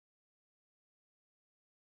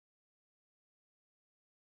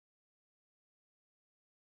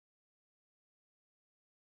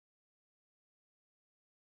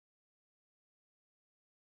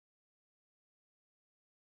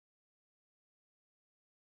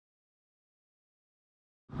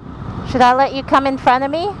Should I let you come in front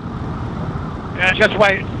of me? Yeah, just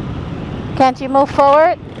wait. Can't you move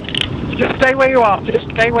forward? Just stay where you are. Just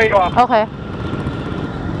stay where you are. Okay.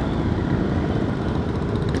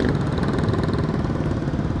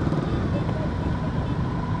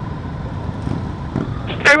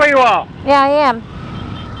 Stay where you are. Yeah, I am.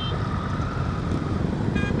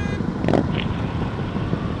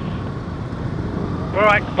 All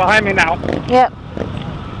right, behind me now. Yep.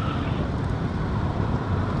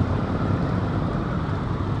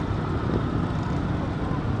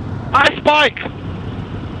 Nice bike.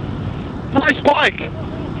 Nice bike.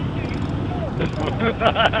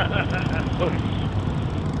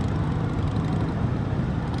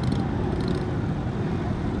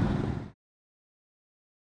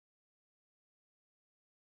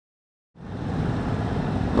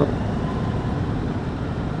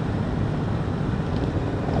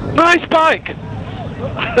 Nice bike.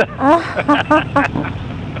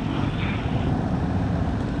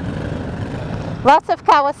 Lots of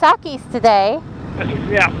Kawasaki's today.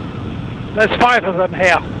 Yeah, there's 5 of them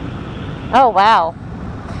here. Oh, wow.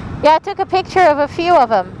 Yeah, I took a picture of a few of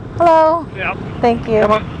them. Hello. Yeah. Thank you.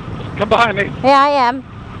 Come on, come behind me. Yeah, I am.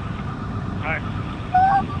 All right.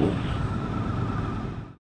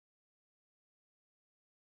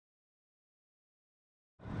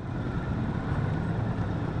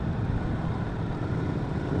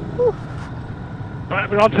 Right,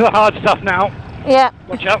 we're on to the hard stuff now. Yeah,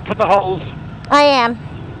 Watch out for the holes. I am.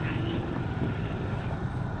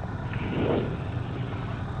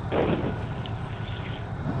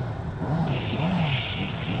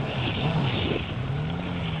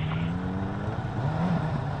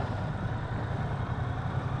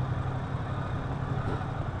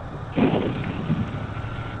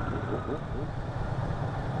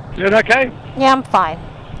 Doing okay? Yeah, I'm fine.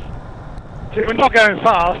 See, we're not going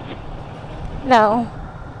fast. No.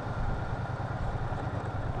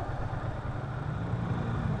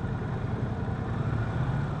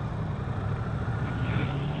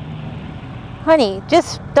 Honey,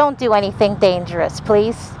 just don't do anything dangerous,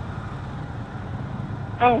 please.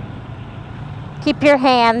 Oh. Keep your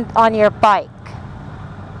hand on your bike.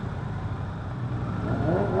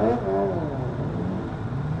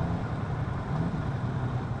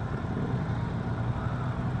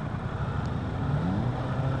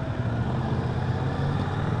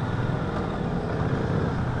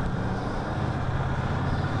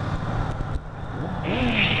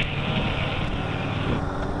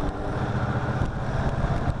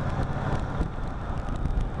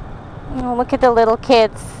 Oh, look at the little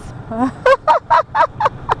kids.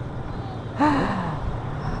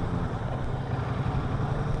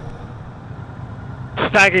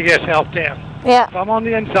 Stagger yourself down. Yeah. If I'm on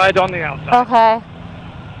the inside, on the outside. Okay.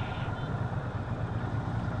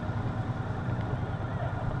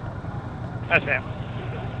 That's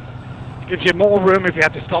it. Gives you more room if you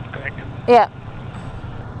have to stop quick. Yeah.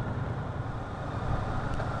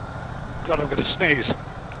 God, I'm going to sneeze.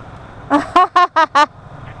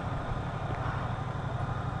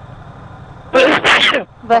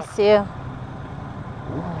 Bless you.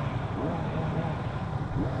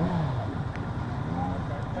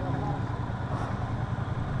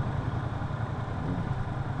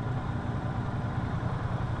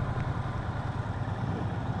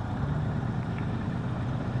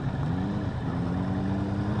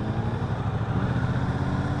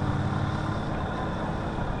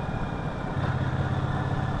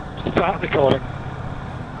 Start recording.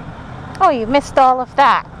 Oh, you missed all of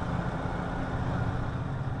that.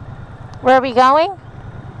 Where are we going?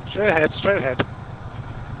 Straight ahead, straight ahead.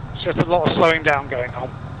 It's just a lot of slowing down going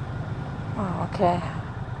on. Oh, okay.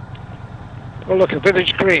 Oh, look, a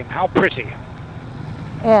village green. How pretty.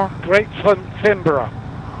 Yeah. Great Fimbra.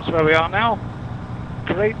 That's where we are now.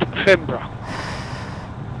 Great Fimbra.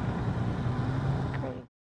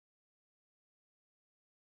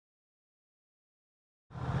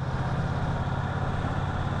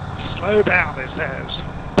 Slow down, it says.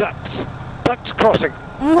 Ducks. Ducks crossing.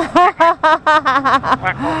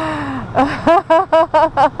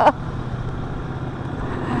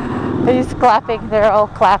 He's clapping. They're all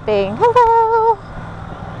clapping. Hello.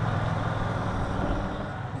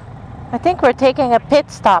 I think we're taking a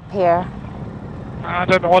pit stop here. I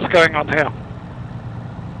don't know what's going on here.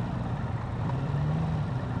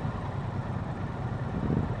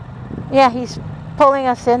 Yeah, he's pulling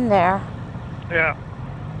us in there. Yeah.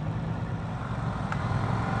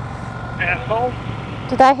 Asshole?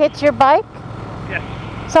 Did I hit your bike? Yes.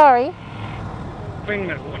 Sorry. Wing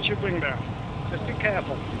there. What's your wing there? Just be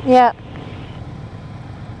careful. Yeah.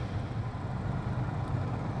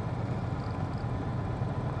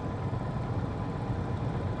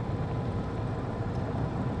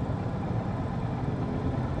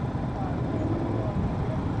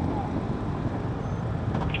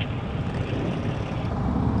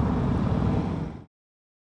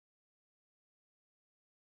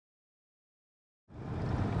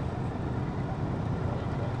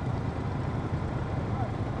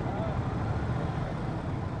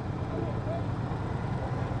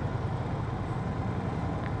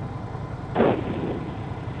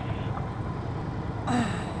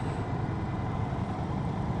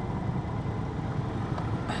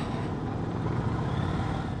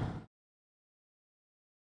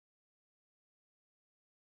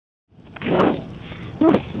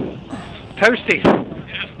 toasty.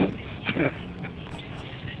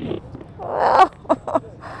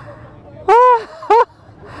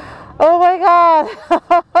 Oh my God.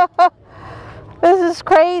 This is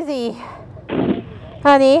crazy.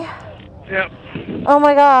 Honey. Yep. Oh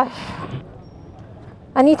my gosh.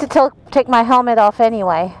 I need to take my helmet off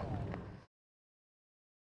anyway.